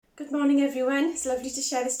Good morning everyone, it's lovely to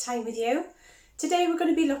share this time with you. Today we're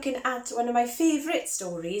going to be looking at one of my favourite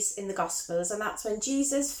stories in the Gospels, and that's when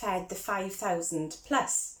Jesus fed the 5,000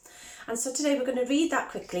 plus. And so today we're going to read that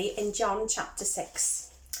quickly in John chapter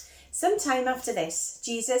 6. Sometime after this,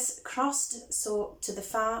 Jesus crossed to the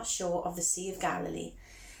far shore of the Sea of Galilee,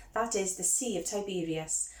 that is the Sea of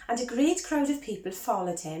Tiberias, and a great crowd of people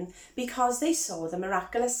followed him because they saw the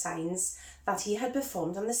miraculous signs that he had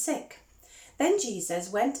performed on the sick. Then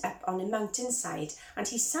Jesus went up on a mountainside and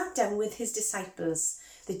he sat down with his disciples.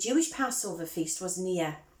 The Jewish Passover feast was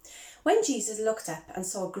near. When Jesus looked up and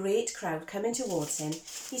saw a great crowd coming towards him,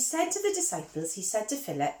 he said to the disciples, he said to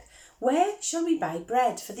Philip, "Where shall we buy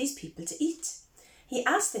bread for these people to eat?" He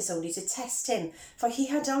asked this only to test him, for he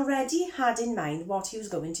had already had in mind what he was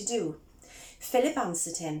going to do. Philip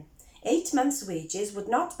answered him, 8 months' wages would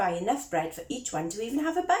not buy enough bread for each one to even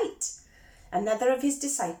have a bite. Another of his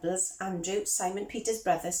disciples, Andrew, Simon Peter's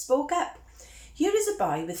brother, spoke up. "Here is a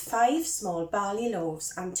boy with 5 small barley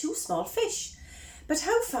loaves and 2 small fish. But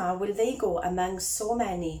how far will they go among so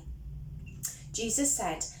many?" Jesus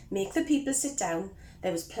said, "Make the people sit down."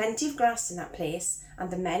 There was plenty of grass in that place,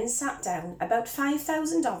 and the men sat down, about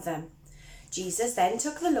 5,000 of them. Jesus then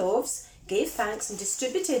took the loaves, gave thanks, and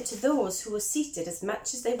distributed to those who were seated as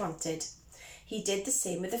much as they wanted. He did the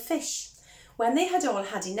same with the fish. When they had all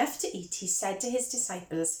had enough to eat, he said to his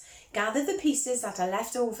disciples, "Gather the pieces that are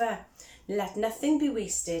left over. Let nothing be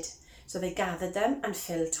wasted." So they gathered them and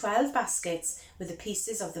filled 12 baskets with the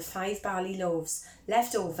pieces of the 5 barley loaves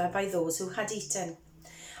left over by those who had eaten.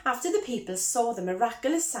 After the people saw the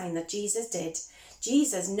miraculous sign that Jesus did,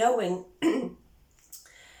 knowing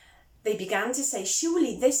they began to say,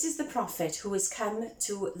 "Surely this is the prophet who is come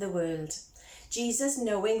to the world." Jesus,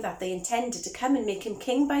 knowing that they intended to come and make him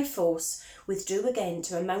king by force, withdrew again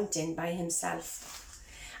to a mountain by himself.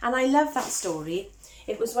 And I love that story.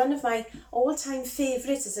 It was one of my all-time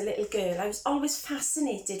favourites as a little girl. I was always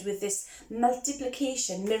fascinated with this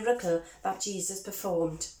multiplication miracle that Jesus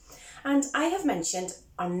performed. And I have mentioned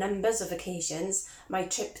on numbers of occasions my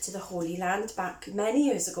trip to the Holy Land back many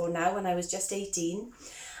years ago now when I was just 18.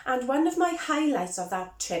 And one of my highlights of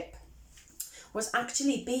that trip was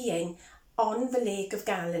actually being on the Lake of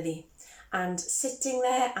Galilee and sitting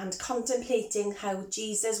there and contemplating how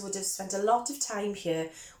Jesus would have spent a lot of time here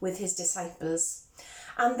with his disciples.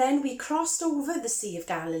 And then we crossed over the Sea of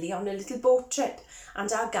Galilee on a little boat trip,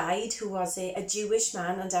 and our guide, who was a Jewish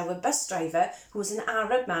man, and our bus driver, who was an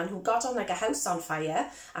Arab man who got on like a house on fire,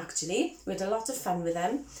 actually. We had a lot of fun with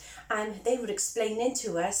them, and they were explaining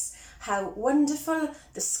to us how wonderful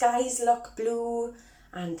the skies look blue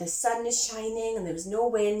and the sun is shining and there was no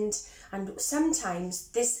wind. And sometimes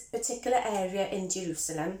this particular area in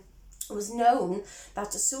Jerusalem was known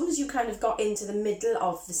that as soon as you kind of got into the middle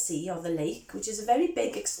of the sea or the lake, which is a very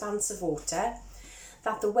big expanse of water,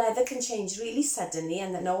 that the weather can change really suddenly,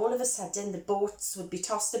 and then all of a sudden the boats would be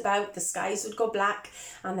tossed about, the skies would go black,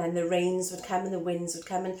 and then the rains would come and the winds would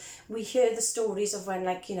come. And we hear the stories of when,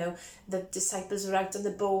 like, you know, the disciples were out on the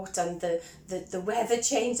boat and the weather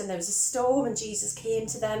changed and there was a storm and Jesus came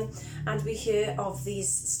to them, and we hear of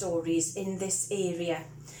these stories in this area.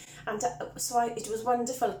 And it was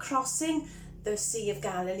wonderful crossing the Sea of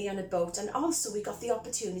Galilee on a boat, and also we got the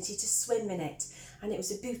opportunity to swim in it, and it was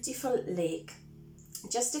a beautiful lake.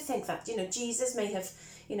 Just to think that, you know, Jesus may have,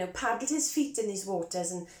 you know, paddled his feet in these waters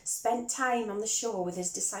and spent time on the shore with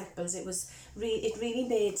his disciples. It really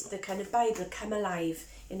made the kind of Bible come alive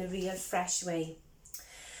in a real fresh way.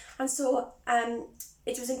 And so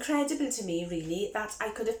it was incredible to me, really, that I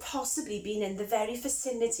could have possibly been in the very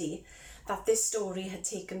vicinity that this story had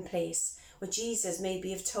taken place, where Jesus maybe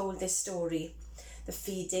have told this story, the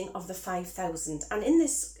feeding of the 5,000. And in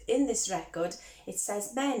this record, it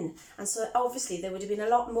says men. And so obviously there would have been a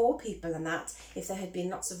lot more people than that if there had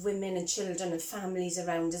been lots of women and children and families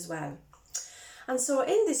around as well. And so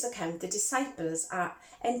in this account, the disciples are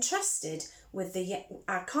contrasted with a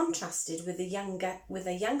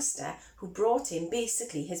youngster who brought in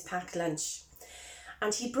basically his packed lunch.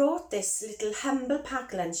 And he brought this little humble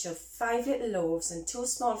packed lunch of 5 little loaves and 2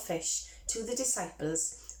 small fish to the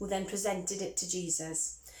disciples, who then presented it to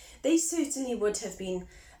Jesus. They certainly would have been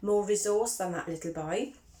more resourced than that little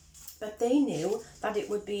boy, but they knew that it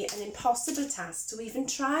would be an impossible task to even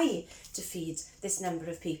try to feed this number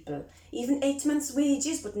of people. Even 8 months'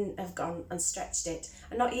 wages wouldn't have gone and stretched it,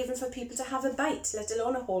 and not even for people to have a bite, let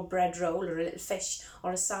alone a whole bread roll or a little fish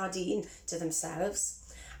or a sardine to themselves.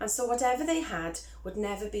 And so whatever they had would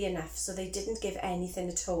never be enough, so they didn't give anything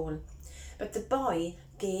at all. But the boy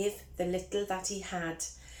gave the little that he had,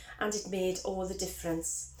 and it made all the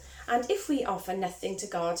difference. And if we offer nothing to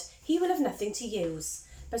God, he will have nothing to use.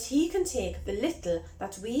 but he can take the little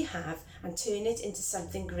that we have and turn it into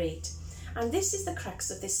something great. And this is the crux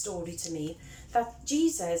of this story to me, that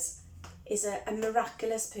Jesus is a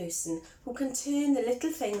miraculous person who can turn the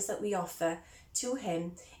little things that we offer to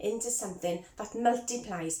him into something that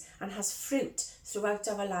multiplies and has fruit throughout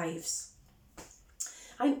our lives.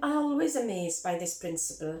 I'm always amazed by this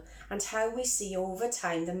principle and how we see over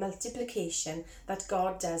time the multiplication that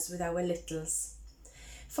God does with our littles.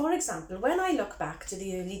 For example, when I look back to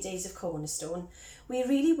the early days of Cornerstone, we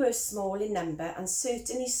really were small in number and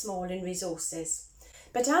certainly small in resources.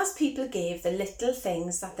 But as people gave the little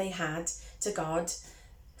things that they had to God,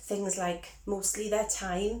 things like mostly their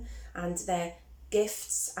time and their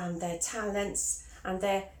gifts and their talents and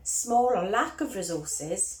their small or lack of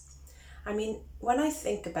resources, I mean, when I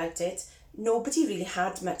think about it, nobody really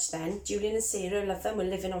had much then. Julian and Sarah, love them, were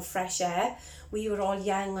living on fresh air. We were all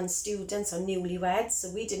young and students or newlyweds,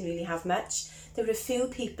 so we didn't really have much. There were a few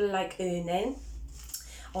people like earning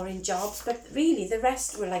or in jobs, but really the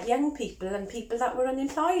rest were like young people and people that were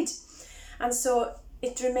unemployed. And so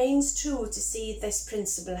it remains true to see this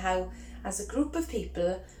principle, how as a group of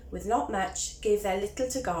people with not much gave their little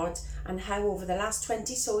to God, and how over the last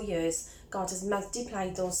 20 so years God has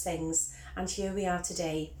multiplied those things, and here we are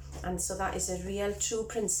today. And so that is a real true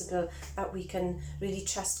principle that we can really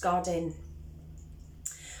trust God in.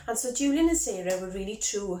 And so Julian and Sarah were really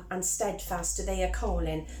true and steadfast to their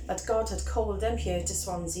calling, that God had called them here to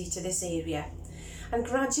Swansea, to this area. And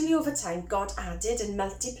gradually over time, God added and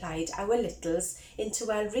multiplied our littles into,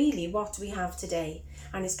 well, really what we have today,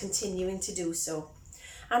 and is continuing to do so.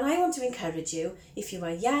 And I want to encourage you, if you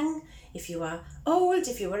are young, if you are old,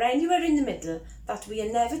 if you are anywhere in the middle, that we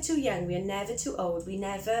are never too young, we are never too old, we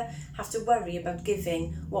never have to worry about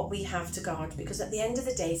giving what we have to God, because at the end of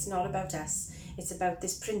the day, it's not about us. It's about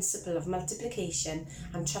this principle of multiplication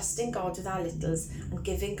and trusting God with our littles and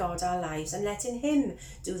giving God our lives and letting him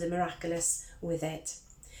do the miraculous with it.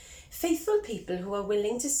 Faithful people who are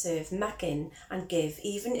willing to serve muck in and give,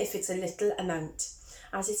 even if it's a little amount,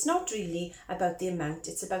 as it's not really about the amount,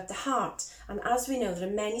 it's about the heart. And as we know, there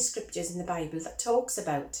are many scriptures in the Bible that talks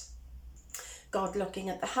about God looking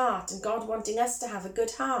at the heart and God wanting us to have a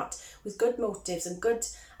good heart with good motives and good,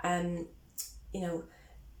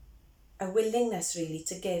 a willingness really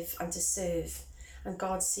to give and to serve. And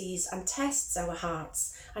God sees and tests our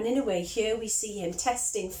hearts. And in a way, here we see him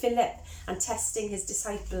testing Philip and testing his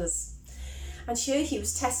disciples. And here he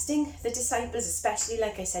was testing the disciples, especially,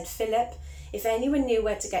 like I said, Philip. If anyone knew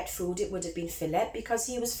where to get food, it would have been Philip, because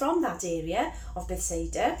he was from that area of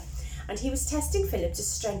Bethsaida. And he was testing Philip to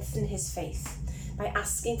strengthen his faith by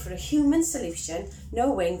asking for a human solution,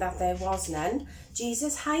 knowing that there was none.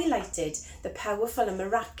 Jesus highlighted the powerful and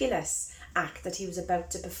miraculous act that he was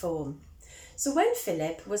about to perform. So when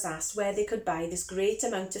Philip was asked where they could buy this great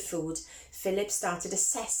amount of food, Philip started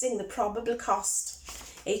assessing the probable cost.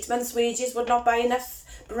 8 months' wages would not buy enough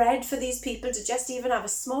bread for these people to just even have a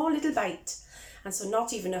small little bite, and so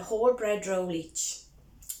not even a whole bread roll each.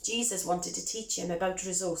 Jesus wanted to teach him about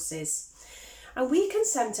resources. And we can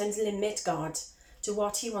sometimes limit God to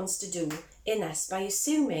what he wants to do in us by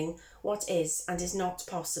assuming what is and is not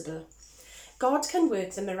possible. God can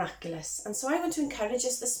work the miraculous, and so I want to encourage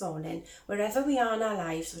us this morning, wherever we are in our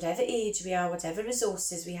lives, whatever age we are, whatever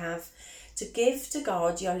resources we have, to give to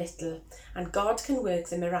God your little, and God can work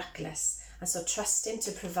the miraculous. And so trust him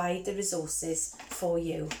to provide the resources for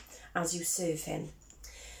you as you serve him.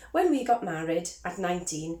 When we got married at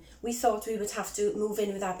 19, we thought we would have to move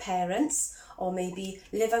in with our parents or maybe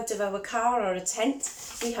live out of our car or a tent.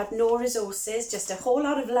 We had no resources, just a whole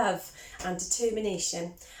lot of love and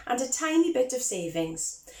determination and a tiny bit of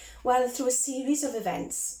savings. Well, through a series of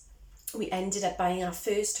events, we ended up buying our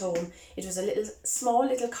first home. It was a small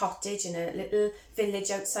little cottage in a little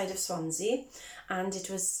village outside of Swansea, and it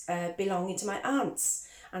was belonging to my aunts.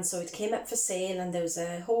 And so it came up for sale, and there was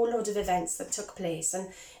a whole load of events that took place. And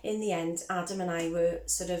in the end, Adam and I were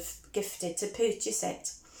sort of gifted to purchase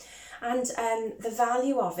it. And the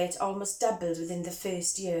value of it almost doubled within the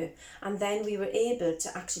first year. And then we were able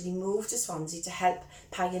to actually move to Swansea to help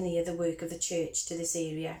pioneer the work of the church to this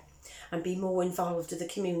area and be more involved with the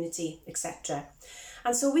community, etc.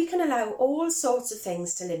 And so we can allow all sorts of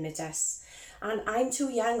things to limit us. And I'm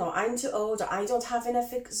too young, or I'm too old, or I don't have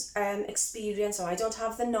enough experience, or I don't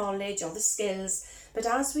have the knowledge or the skills. But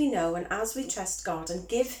as we know and as we trust God and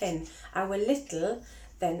give him our little,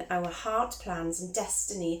 then our heart plans and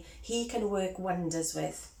destiny he can work wonders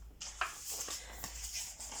with.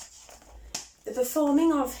 The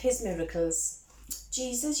performing of his miracles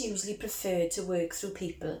Jesus usually preferred to work through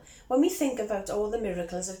people. When we think about all the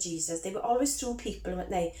miracles of Jesus, they were always through people, weren't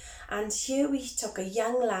they? And here we took a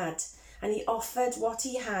young lad and he offered what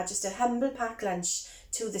he had, just a humble packed lunch,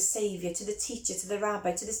 to the Saviour, to the teacher, to the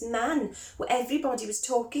rabbi, to this man who everybody was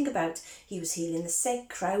talking about. He was healing the sick,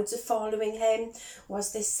 crowds are following him.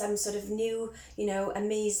 Was this some sort of new,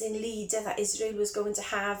 amazing leader that Israel was going to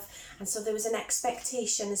have? And so there was an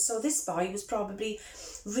expectation. And so this boy was probably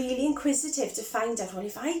really inquisitive to find out, well,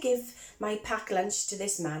 if I give my packed lunch to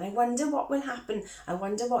this man, I wonder what will happen. I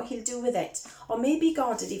wonder what he'll do with it. Or maybe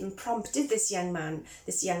God had even prompted this young man,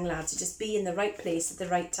 this young lad, to just be in the right place at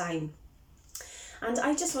the right time. And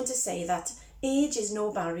I just want to say that age is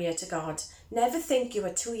no barrier to God. Never think you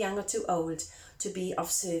are too young or too old to be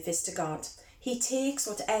of service to God. He takes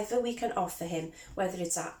whatever we can offer him, whether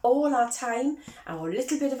it's all our time, our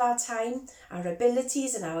little bit of our time, our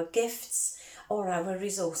abilities and our gifts, or our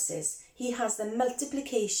resources. He has the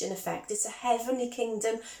multiplication effect. It's a heavenly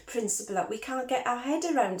kingdom principle that we can't get our head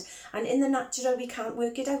around. And in the natural, we can't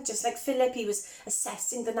work it out. Just like Philip, he was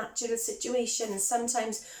assessing the natural situation. And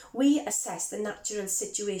sometimes we assess the natural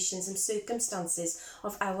situations and circumstances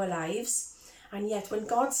of our lives. And yet when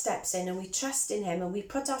God steps in and we trust in him and we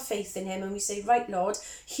put our faith in him and we say, right, Lord,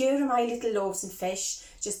 here are my little loaves and fish.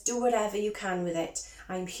 Just do whatever you can with it.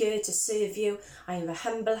 I'm here to serve you. I have a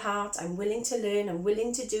humble heart. I'm willing to learn. I'm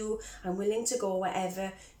willing to do. I'm willing to go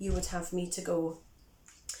wherever you would have me to go.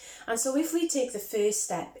 And so if we take the first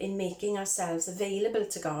step in making ourselves available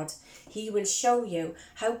to God, he will show you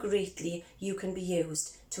how greatly you can be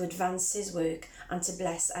used to advance his work and to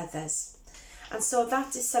bless others. And so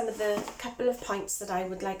that is some of the couple of points that I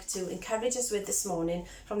would like to encourage us with this morning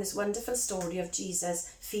from this wonderful story of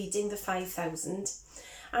Jesus feeding the 5,000.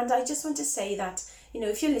 And I just want to say that,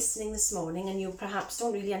 if you're listening this morning and you perhaps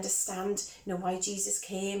don't really understand, why Jesus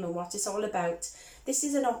came and what it's all about, this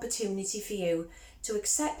is an opportunity for you to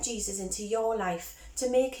accept Jesus into your life, to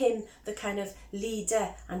make him the kind of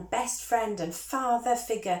leader and best friend and father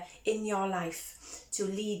figure in your life, to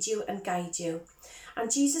lead you and guide you. And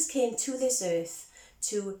Jesus came to this earth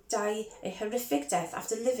to die a horrific death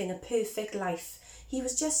after living a perfect life. He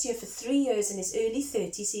was just here for 3 years in his early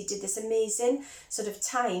 30s. He did this amazing sort of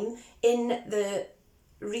time in the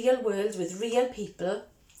real world with real people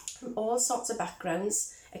from all sorts of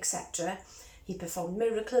backgrounds, etc. He performed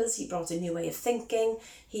miracles, he brought a new way of thinking,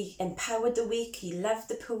 he empowered the weak, he loved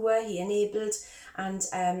the poor, he enabled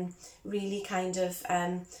and really kind of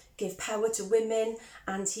gave power to women,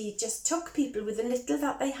 and he just took people with the little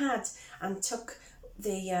that they had and took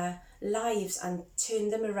their lives and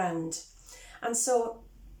turned them around. And so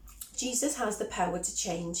Jesus has the power to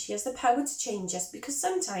change. He has the power to change us, because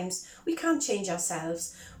sometimes we can't change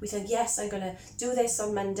ourselves. We think, yes, I'm going to do this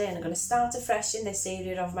on Monday and I'm going to start afresh in this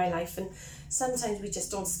area of my life. And sometimes we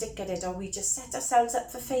just don't stick at it, or we just set ourselves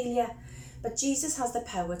up for failure. But Jesus has the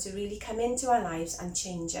power to really come into our lives and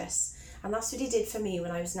change us. And that's what he did for me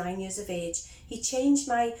when I was 9 years of age. He changed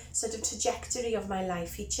my sort of trajectory of my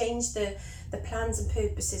life. He changed the plans and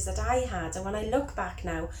purposes that I had. And when I look back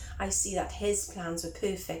now, I see that his plans were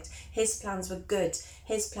perfect. His plans were good.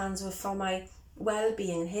 His plans were for my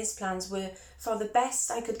well-being. His plans were for the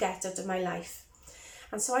best I could get out of my life.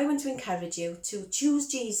 And so I want to encourage you to choose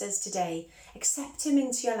Jesus today. Accept him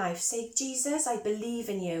into your life. Say, Jesus, I believe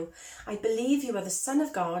in you. I believe you are the Son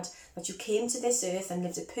of God, that you came to this earth and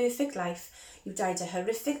lived a perfect life. You died a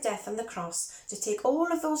horrific death on the cross to take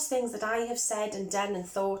all of those things that I have said and done and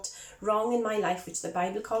thought wrong in my life, which the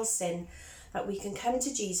Bible calls sin, that we can come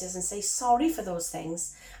to Jesus and say sorry for those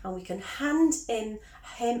things, and we can hand in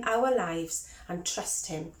him our lives and trust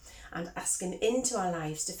him and ask him into our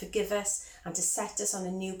lives to forgive us and to set us on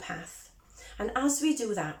a new path. And as we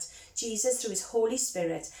do that, Jesus, through his Holy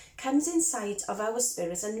Spirit, comes inside of our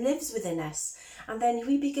spirits and lives within us. And then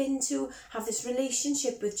we begin to have this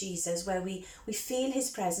relationship with Jesus where we feel his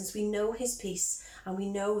presence, we know his peace, and we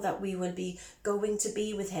know that we will be going to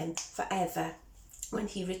be with him forever when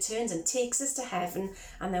he returns and takes us to heaven.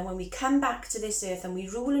 And then when we come back to this earth and we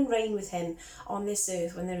rule and reign with him on this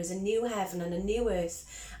earth, when there is a new heaven and a new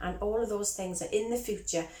earth, and all of those things are in the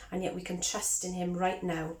future, and yet we can trust in him right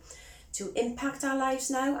now to impact our lives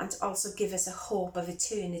now and to also give us a hope of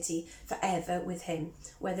eternity forever with him,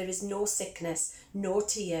 where there is no sickness, no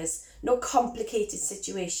tears, no complicated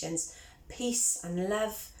situations, peace and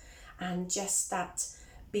love, and just that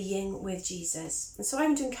being with Jesus. And so I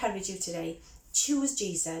want to encourage you today, choose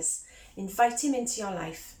Jesus, invite him into your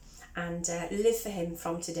life, and live for him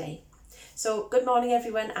from today. So good morning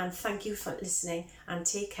everyone, and thank you for listening, and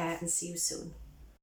take care and see you soon.